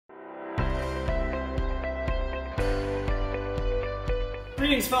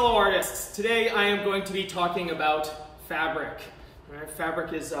Greetings, fellow artists. Today I am going to be talking about fabric. Right?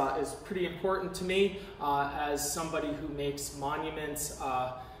 Fabric is pretty important to me as somebody who makes monuments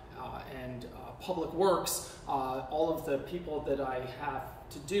and public works. All of the people that I have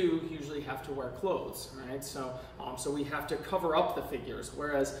to do usually have to wear clothes, right? So we have to cover up the figures,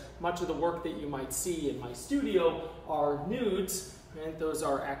 whereas much of the work that you might see in my studio are nudes. Right? Those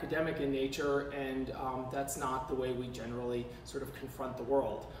are academic in nature, and that's not the way we generally sort of confront the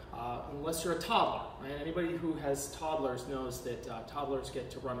world, unless you're a toddler. Right? Anybody who has toddlers knows that toddlers get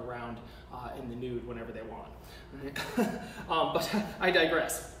to run around in the nude whenever they want. Right? But I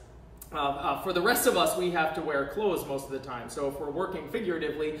digress. For the rest of us, we have to wear clothes most of the time. So if we're working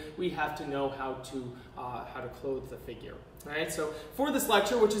figuratively, we have to know how to clothe the figure. Right? So for this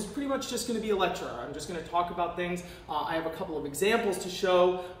lecture, which is pretty much just going to be a lecture, I'm just going to talk about things. I have a couple of examples to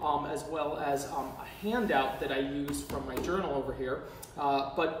show, as well as a handout that I use from my journal over here.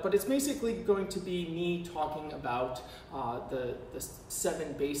 But it's basically going to be me talking about the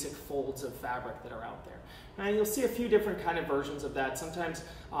 7 basic folds of fabric that are out there. And you'll see a few different kind of versions of that. Sometimes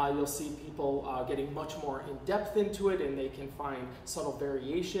you'll see people getting much more in depth into it, and they can find subtle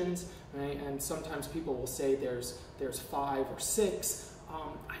variations. Right? And sometimes people will say there's 5 or 6.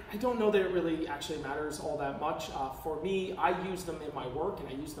 I don't know that it really actually matters all that much. For me, I use them in my work, and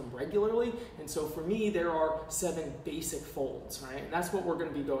I use them regularly. And so for me, there are 7 basic folds, right? And that's what we're going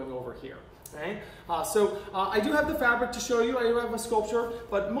to be going over here. Right? I do have the fabric to show you. I do have a sculpture,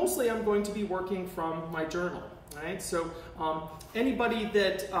 but mostly I'm going to be working from my journal. Right? So anybody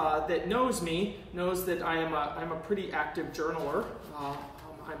that knows me knows that I'm a pretty active journaler.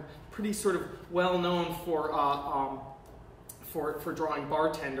 I'm pretty sort of well known for drawing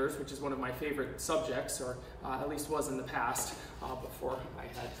bartenders, which is one of my favorite subjects, or at least was in the past before I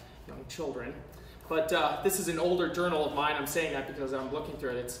had young children. But this is an older journal of mine. I'm saying that because I'm looking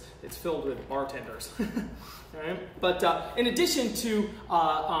through it. It's filled with bartenders. Right? But in addition to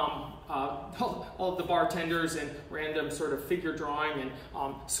all of the bartenders and random sort of figure drawing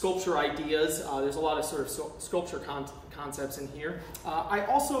and sculpture ideas, there's a lot of sort of sculpture concepts in here. I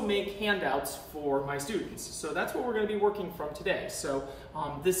also make handouts for my students. So that's what we're going to be working from today. So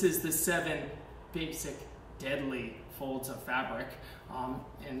this is the 7 basic deadly folds of fabric,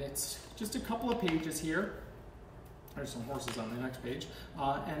 and it's just a couple of pages here. There's some horses on the next page,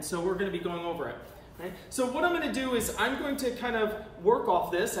 and so we're going to be going over it. Right? So what I'm going to do is I'm going to kind of work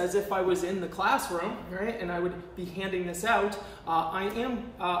off this as if I was in the classroom, right? And I would be handing this out. I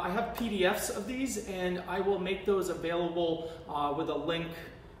have PDFs of these, and I will make those available with a link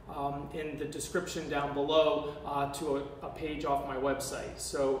in the description down below to a page off my website.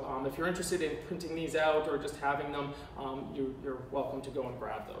 So if you're interested in printing these out or just having them, you're welcome to go and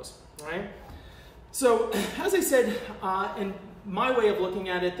grab those. Right? So as I said, in my way of looking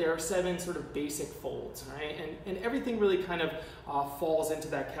at it, there are 7 sort of basic folds, right? And everything really kind of falls into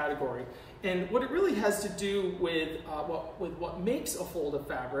that category. And what it really has to do with what makes a fold of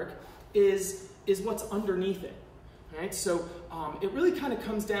fabric is what's underneath it. Right? So it really kind of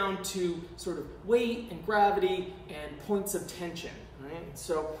comes down to sort of weight and gravity and points of tension.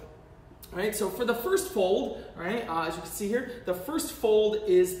 Right? So for the first fold, right, as you can see here, the first fold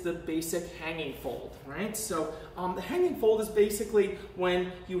is the basic hanging fold. Right? So the hanging fold is basically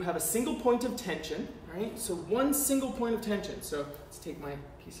when you have a single point of tension. Right? So one single point of tension. So let's take my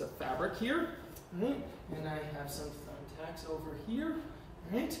piece of fabric here, right? And I have some thumbtacks over here.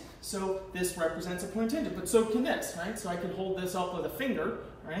 Right? So this represents a point of tension, but so can this, right? So I can hold this up with a finger,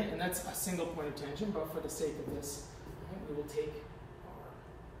 right? And that's a single point of tension, but for the sake of this, right, we will take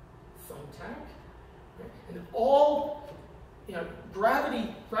our thumbtack, right? And all,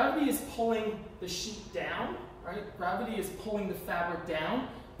 gravity is pulling the sheet down, right? Gravity is pulling the fabric down,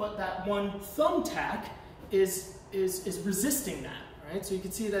 but that one thumbtack is resisting that, right? So you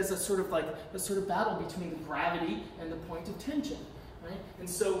can see it as a sort of battle between the gravity and the point of tension. Right? And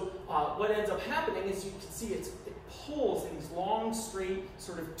so what ends up happening is you can see it pulls in these long, straight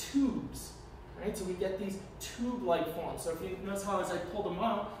sort of tubes. Right? So we get these tube-like forms. So if you notice how as I pull them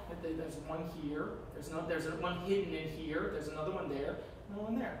out, there's one here, there's one hidden in here, there's another one there, another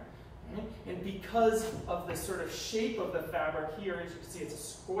one there. Right? And because of the sort of shape of the fabric here, as you can see it's a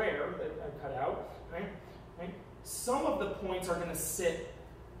square that I cut out, right? Some of the points are going to sit,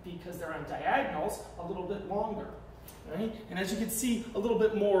 because they're on diagonals, a little bit longer. Right? And as you can see a little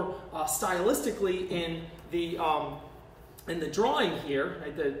bit more stylistically in the drawing here,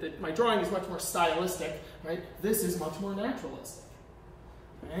 right? My drawing is much more stylistic, right? This is much more naturalistic.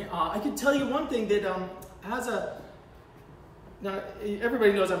 Right? I can tell you one thing that now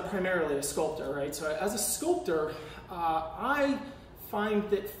everybody knows I'm primarily a sculptor, right? So as a sculptor, I find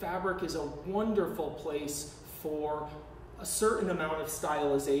that fabric is a wonderful place for a certain amount of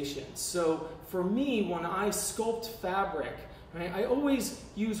stylization. So for me, when I sculpt fabric, right, I always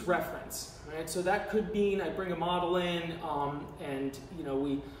use reference. Right? So that could mean I bring a model in, and you know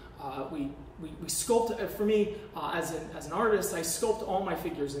we sculpt. For me, as an artist, I sculpt all my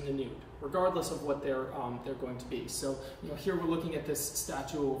figures in the nude, regardless of what they're going to be. So you know, here we're looking at this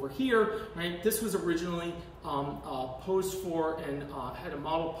statue over here. Right? This was originally posed for and had a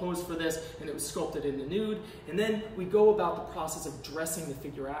model posed for this, and it was sculpted in the nude. And then we go about the process of dressing the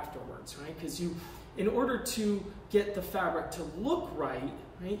figure afterwards, right? Because in order to get the fabric to look right,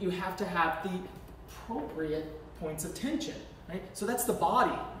 you have to have the appropriate points of tension, right? So that's the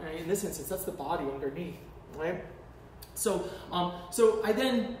body, right? In this instance, that's the body underneath, right? So, so I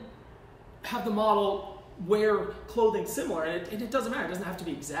then have the model wear clothing similar, and it doesn't matter. It doesn't have to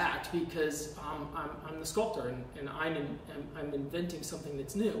be exact because I'm the sculptor, and I'm inventing something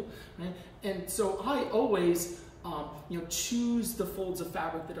that's new, right? And so I always you know, choose the folds of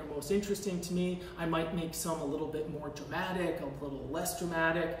fabric that are most interesting to me. I might make some a little bit more dramatic, a little less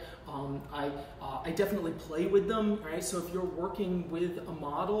dramatic. I definitely play with them, right? So if you're working with a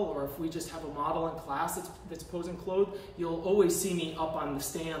model, or if we just have a model in class that's posing clothes, you'll always see me up on the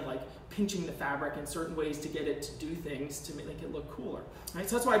stand, like pinching the fabric in certain ways to get it to do things to make it look cooler, right?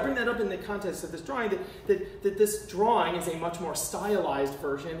 So that's why I bring that up in the context of this drawing, that this drawing is a much more stylized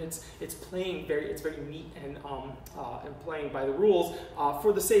version. It's playing it's very neat and playing by the rules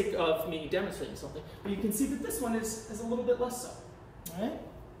for the sake of me demonstrating something. But you can see that this one is a little bit less so, right?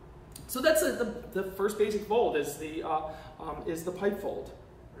 So that's the first basic fold is the pipe fold,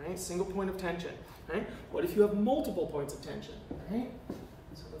 right? Single point of tension, right? What if you have multiple points of tension, right?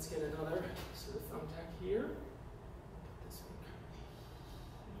 So let's get another sort of thumbtack here. This one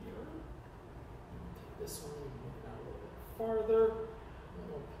here. Take this one and move it out a little bit farther. And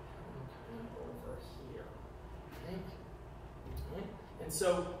we'll put that one over here. Okay. Right. And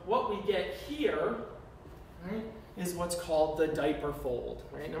so what we get here, right, is what's called the diaper fold.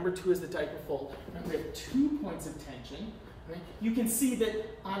 Right? Number 2 is the diaper fold. And we have 2 points of tension. Right? You can see that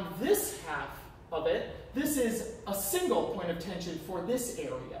on this half of it, this is a single point of tension for this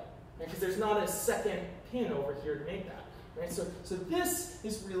area, because there's not a second pin over here to make that. Right? So this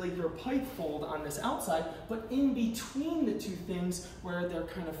is really your pipe fold on this outside, but in between the two things where they're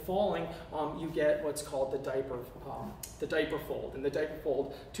kind of falling, you get what's called the diaper fold. And the diaper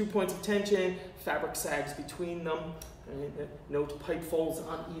fold, 2 points of tension, fabric sags between them, right? Note pipe folds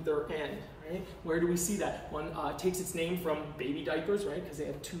on either end. Right? Where do we see that? One takes its name from baby diapers, right? Because they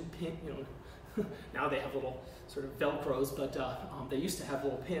have 2 pin, you know. Now they have little sort of Velcros, but they used to have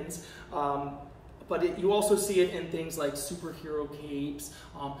little pins. But you also see it in things like superhero capes.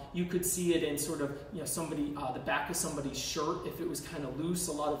 You could see it in sort of, you know, the back of somebody's shirt. If it was kind of loose,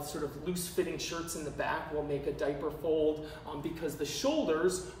 a lot of sort of loose-fitting shirts in the back will make a diaper fold because the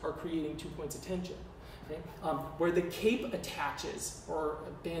shoulders are creating 2 points of tension. Okay? Where the cape attaches, or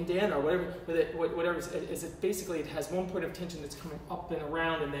a bandana, or whatever, is it basically it has 1 point of tension that's coming up and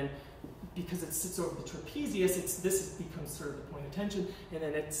around, and then because it sits over the trapezius, this becomes sort of the point of tension, and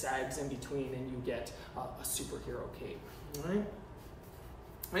then it sags in between, and you get a superhero cape. All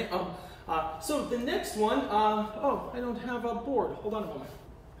right. So the next one, oh, I don't have a board. Hold on a moment.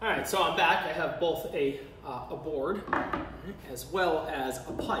 All right, so I'm back. I have both a board as well as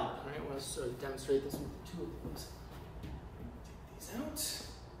a pipe. All right, I want to sort of demonstrate this with 2 of these. Take these out.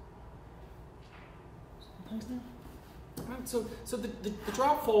 Sometimes now. Right, so the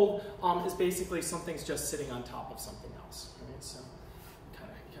drop fold is basically something's just sitting on top of something else. Right? So kind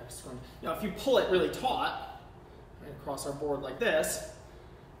of squirm. Now, if you pull it really taut, right, across our board like this,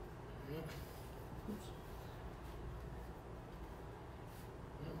 right,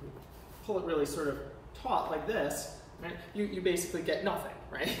 pull it really sort of taut like this, right, you basically get nothing,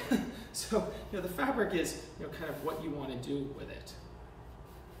 right? So you know, the fabric is, you know, kind of what you want to do with it.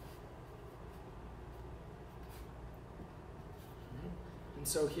 And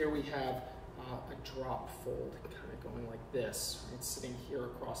so here we have a drop fold kind of going like this, right, sitting here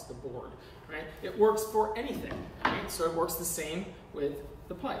across the board. Right? It works for anything, right? So it works the same with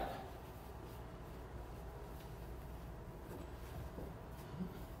the pipe.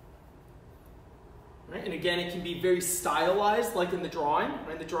 Right? And again, it can be very stylized, like in the drawing.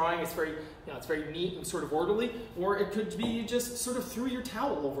 Right? The drawing is very, you know, it's very neat and sort of orderly. Or it could be you just sort of threw your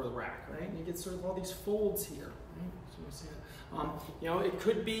towel over the rack, right? And you get sort of all these folds here. Right? So you see that. You know, it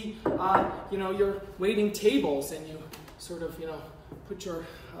could be, you know, you're waiting tables and you sort of, you know, put your,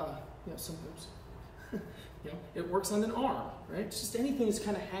 you know, sometimes it works on an arm, right? It's just anything that's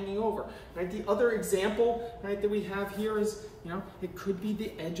kind of hanging over, right? The other example, right, that we have here is, it could be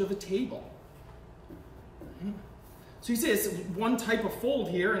the edge of a table. Right? So you see it's one type of fold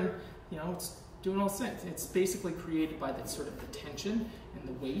here, and it's doing all things. It's basically created by the sort of the tension and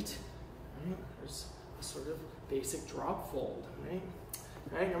the weight. Right? There's a sort of basic drop fold, right?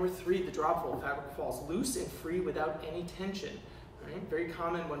 Right, number 3, the drop fold. Fabric falls loose and free without any tension. Right? Very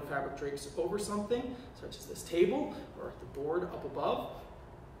common when fabric drapes over something, such as this table or the board up above.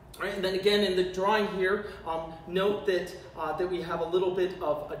 Right, and then again in the drawing here, note that that we have a little bit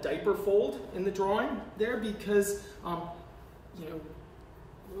of a diaper fold in the drawing there because, let's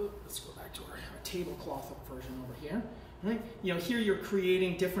go back to our tablecloth version over here. Right? Here you're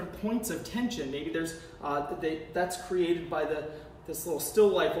creating different points of tension. Maybe there's that's created by this little still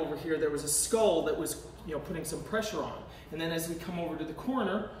life over here. There was a skull that was putting some pressure on. And then as we come over to the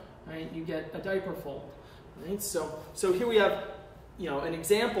corner, right, you get a diaper fold. Right? So here we have, an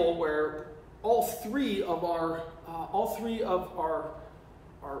example where all three of our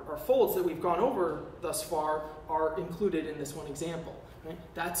folds that we've gone over thus far are included in this one example. Right?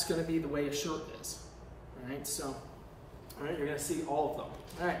 That's going to be the way a shirt is. Right? So, all right, you're going to see all of them.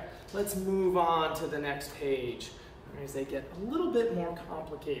 All right, let's move on to the next page as they get a little bit more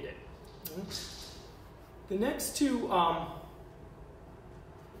complicated. The next two, something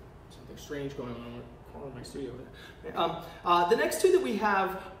strange going on in the corner of my studio there. The next two that we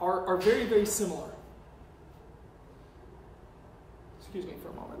have are very, very similar. Excuse me for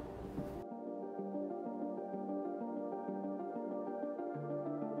a moment.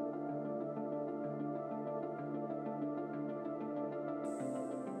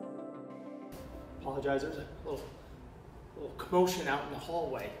 Apologize, there's a little commotion out in the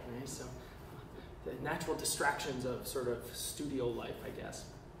hallway, right? So the natural distractions of sort of studio life, I guess.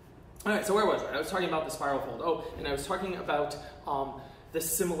 All right, so where was I? I was talking about the spiral fold. Oh, and I was talking about the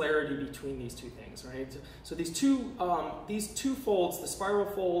similarity between these two things, right? So these two folds, the spiral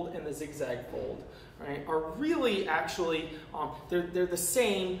fold and the zigzag fold, right, are really actually, they're the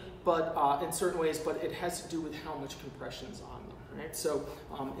same, but in certain ways, but it has to do with how much compression is on them, right? So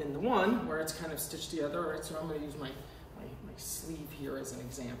in the one where it's kind of stitched together, right, so I'm going to use my sleeve here as an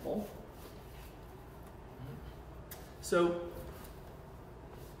example. So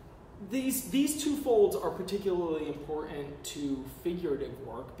these two folds are particularly important to figurative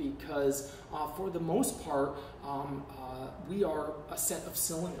work because for the most part we are a set of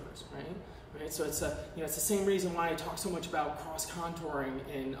cylinders, right? So it's it's the same reason why I talk so much about cross contouring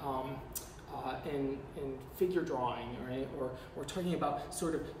in figure drawing, right? Or we're talking about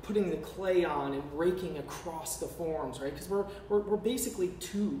sort of putting the clay on and raking across the forms, right? Because we're basically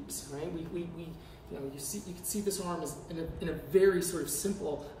tubes, right? You can see this arm is in a very sort of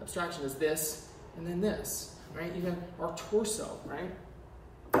simple abstraction as this and then this, right? Even our torso, right?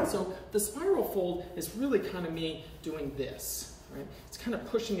 So the spiral fold is really kind of me doing this, right? It's kind of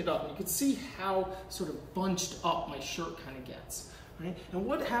pushing it up, and you can see how sort of bunched up my shirt kind of gets. Right? And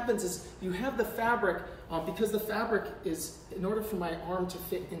what happens is you have the fabric, because the fabric is, in order for my arm to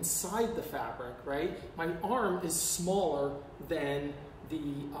fit inside the fabric, right? My arm is smaller than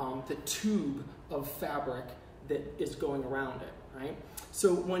the tube of fabric that is going around it, right?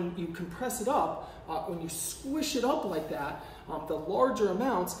 So when you compress it up, when you squish it up like that, the larger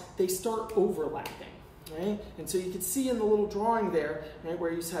amounts, they start overlapping, right? And so you can see in the little drawing there, right,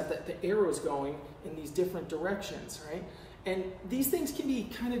 where you have the arrows going in these different directions, right? And these things can be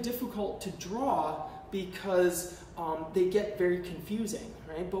kind of difficult to draw because they get very confusing,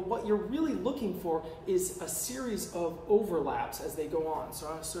 right? But what you're really looking for is a series of overlaps as they go on. So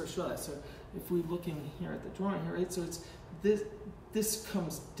I'll sort of show that. So if we're looking here at the drawing here, right? So it's this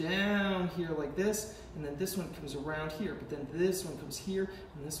comes down here like this, and then this one comes around here, but then this one comes here,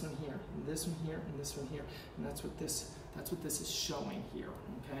 and this one here, and this one here, and this one here, and that's what this is showing here,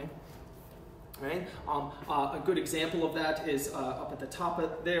 okay? Right? A good example of that is up at the top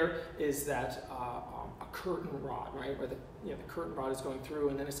of there is that a curtain rod, right? Where the curtain rod is going through,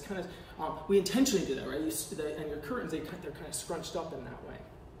 and then it's kind of we intentionally do that, right? And your curtains they're kind of scrunched up in that way,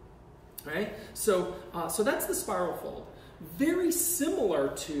 right? So that's the spiral fold. Very similar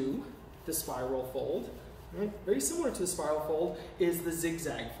to the spiral fold, right? Very similar to the spiral fold is the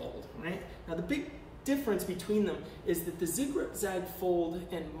zigzag fold, right? Now the big difference between them is that the zigzag fold,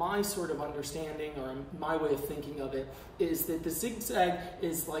 in my sort of understanding or my way of thinking of it, is that the zigzag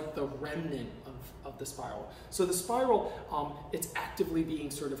is like the remnant of the spiral. So the spiral, it's actively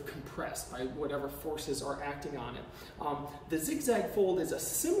being sort of compressed by whatever forces are acting on it. The zigzag fold is a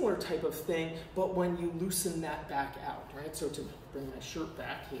similar type of thing, but when you loosen that back out, right? So to bring my shirt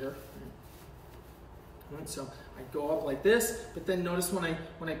back here, Right? So I go up like this, but then notice when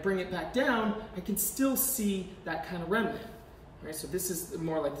I bring it back down, I can still see that kind of remnant. Right? So this is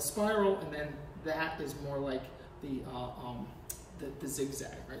more like the spiral, and then that is more like the zigzag,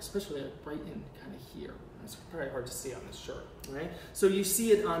 right? Especially right in kind of here. It's very hard to see on this shirt, right? So you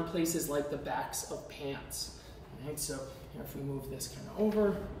see it on places like the backs of pants, right? So here, if we move this kind of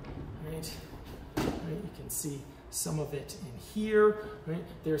over, right, you can see some of it in here, right?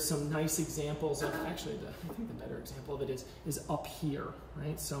 There's some nice examples of, actually, I think the better example of it is up here,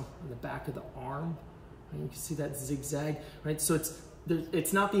 right? So on the back of the arm, right? You can see that zigzag, right? So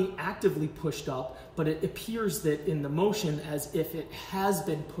it's not being actively pushed up, but it appears that in the motion as if it has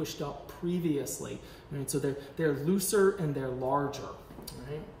been pushed up previously, right? So they're looser and they're larger,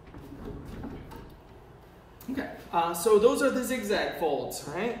 right? Okay, so those are the zigzag folds,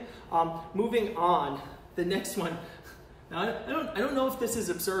 right? Moving on, the next one. Now I don't know if this is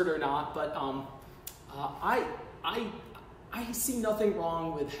absurd or not, but I see nothing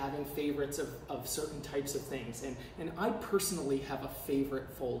wrong with having favorites of certain types of things, and I personally have a favorite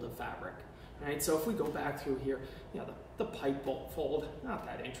fold of fabric, right? So if we go back through here, the pipe fold, not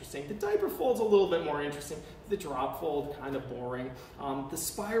that interesting. The diaper fold's a little bit more interesting. The drop fold, kind of boring. The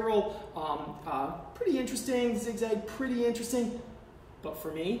spiral, pretty interesting. Zigzag, pretty interesting. But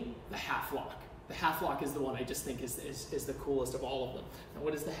for me, the half lock. The half lock is the one I just think is the coolest of all of them. Now,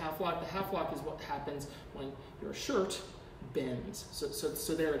 what is the half lock? The half lock is what happens when your shirt bends.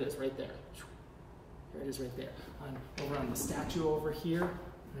 So there it is, right there. There it is, right there. Over on the statue over here,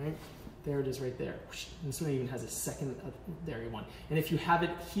 right? There it is, right there. And this one even has a second, there one. And if you have it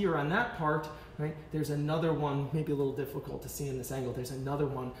here on that part, right? There's another one, maybe a little difficult to see in this angle. There's another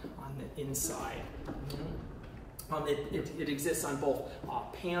one on the inside. It exists on both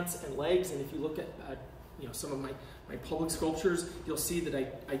pants and legs, and if you look at some of my public sculptures, you'll see that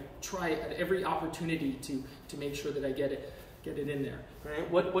I try at every opportunity to make sure that I get it in there.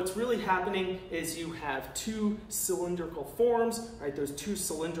 Right? What's really happening is you have two cylindrical forms. Right? Those two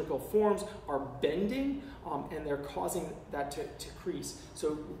cylindrical forms are bending, and they're causing that to crease.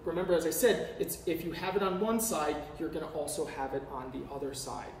 So remember, as I said, if you have it on one side, you're going to also have it on the other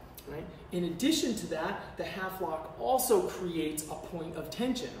side. Right? In addition to that, the half lock also creates a point of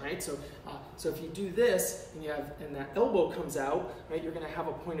tension, right? So if you do this and that elbow comes out, right, you're going to have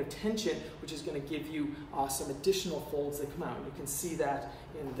a point of tension, which is going to give you some additional folds that come out. You can see that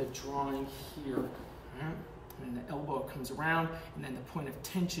in the drawing here, right? And the elbow comes around, and then the point of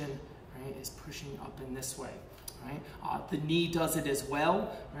tension, right, is pushing up in this way. Right? The knee does it as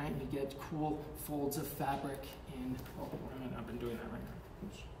well, right? You get cool folds of fabric in. Oh, I've been doing that right now.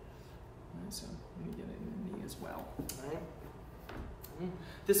 Oops. Right, so let me get it in the knee as well. Right?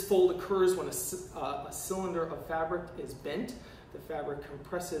 This fold occurs when a cylinder of fabric is bent. The fabric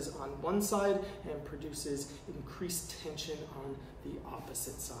compresses on one side and produces increased tension on the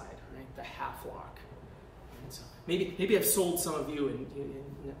opposite side, right? The half lock. Right? So maybe I've sold some of you, and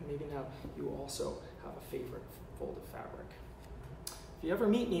maybe now you also have a favorite fold of fabric. If you ever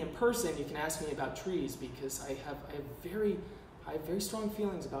meet me in person, you can ask me about trees, because I have very strong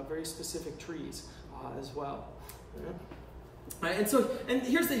feelings about very specific trees as well. Right? And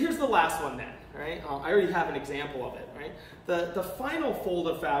here's the last one then. Right? I already have an example of it. Right? The final fold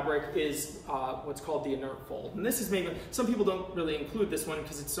of fabric is what's called the inert fold, and this is maybe some people don't really include this one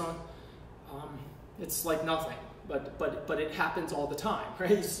because it's like nothing, but it happens all the time.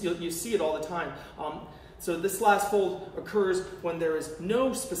 Right? You see it all the time. So this last fold occurs when there is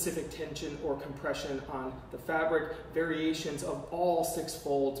no specific tension or compression on the fabric. Variations of all 6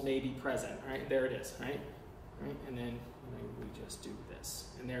 folds may be present. Right? There it is. Right? And then we just do this,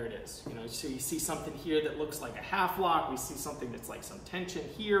 and there it is. So you see something here that looks like a half lock. We see something that's like some tension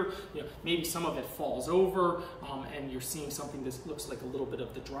here. Maybe some of it falls over, and you're seeing something that looks like a little bit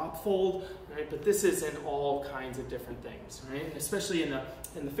of the drop fold. Right? But this is in all kinds of different things. Right? And especially in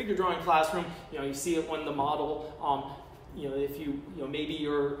the figure drawing classroom, you see it when the model. If maybe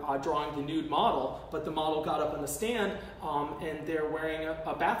you're drawing the nude model, but the model got up on the stand and they're wearing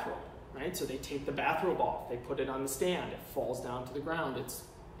a bathrobe. Right? So they take the bathrobe off, they put it on the stand, it falls down to the ground.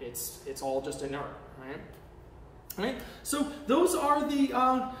 It's all just inert, right? Right? So those are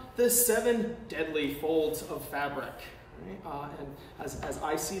the 7 deadly folds of fabric, right? And as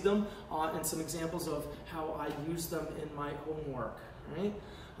I see them, and some examples of how I use them in my own work, right?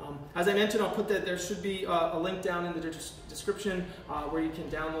 As I mentioned, I'll put that there should be a link down in the description where you can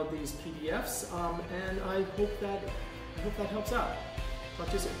download these PDFs, and I hope that helps out. Talk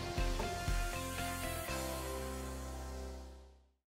to you soon.